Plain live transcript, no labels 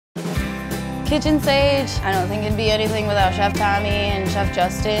Kitchen Sage, I don't think it'd be anything without Chef Tommy and Chef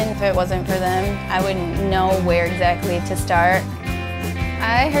Justin. If it wasn't for them, I wouldn't know where exactly to start.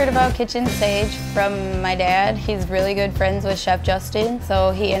 I heard about Kitchen Sage from my dad. He's really good friends with Chef Justin,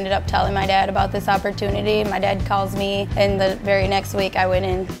 so he ended up telling my dad about this opportunity. My dad calls me, and the very next week I went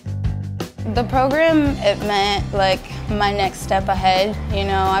in. The program, it meant like my next step ahead. You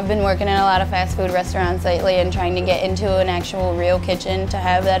know, I've been working in a lot of fast food restaurants lately and trying to get into an actual real kitchen to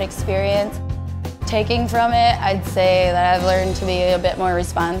have that experience. Taking from it, I'd say that I've learned to be a bit more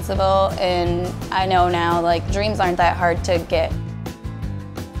responsible, and I know now like dreams aren't that hard to get.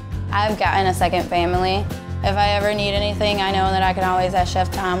 I've gotten a second family. If I ever need anything, I know that I can always ask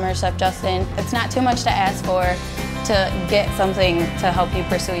Chef Tom or Chef Justin. It's not too much to ask for to get something to help you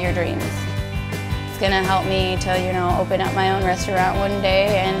pursue your dreams. It's gonna help me to, you know, open up my own restaurant one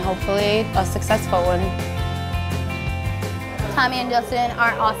day and hopefully a successful one. Tommy and Justin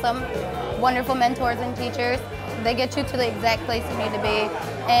are awesome, wonderful mentors and teachers. They get you to the exact place you need to be,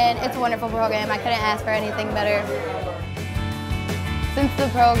 and it's a wonderful program. I couldn't ask for anything better. Since the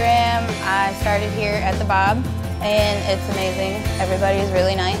program, I started here at the Bob, and it's amazing. Everybody's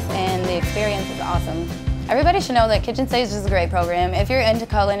really nice, and the experience is awesome. Everybody should know that Kitchen Sage is a great program. If you're into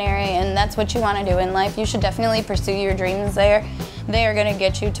culinary and that's what you want to do in life, you should definitely pursue your dreams there. They are going to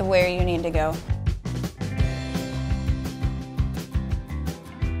get you to where you need to go.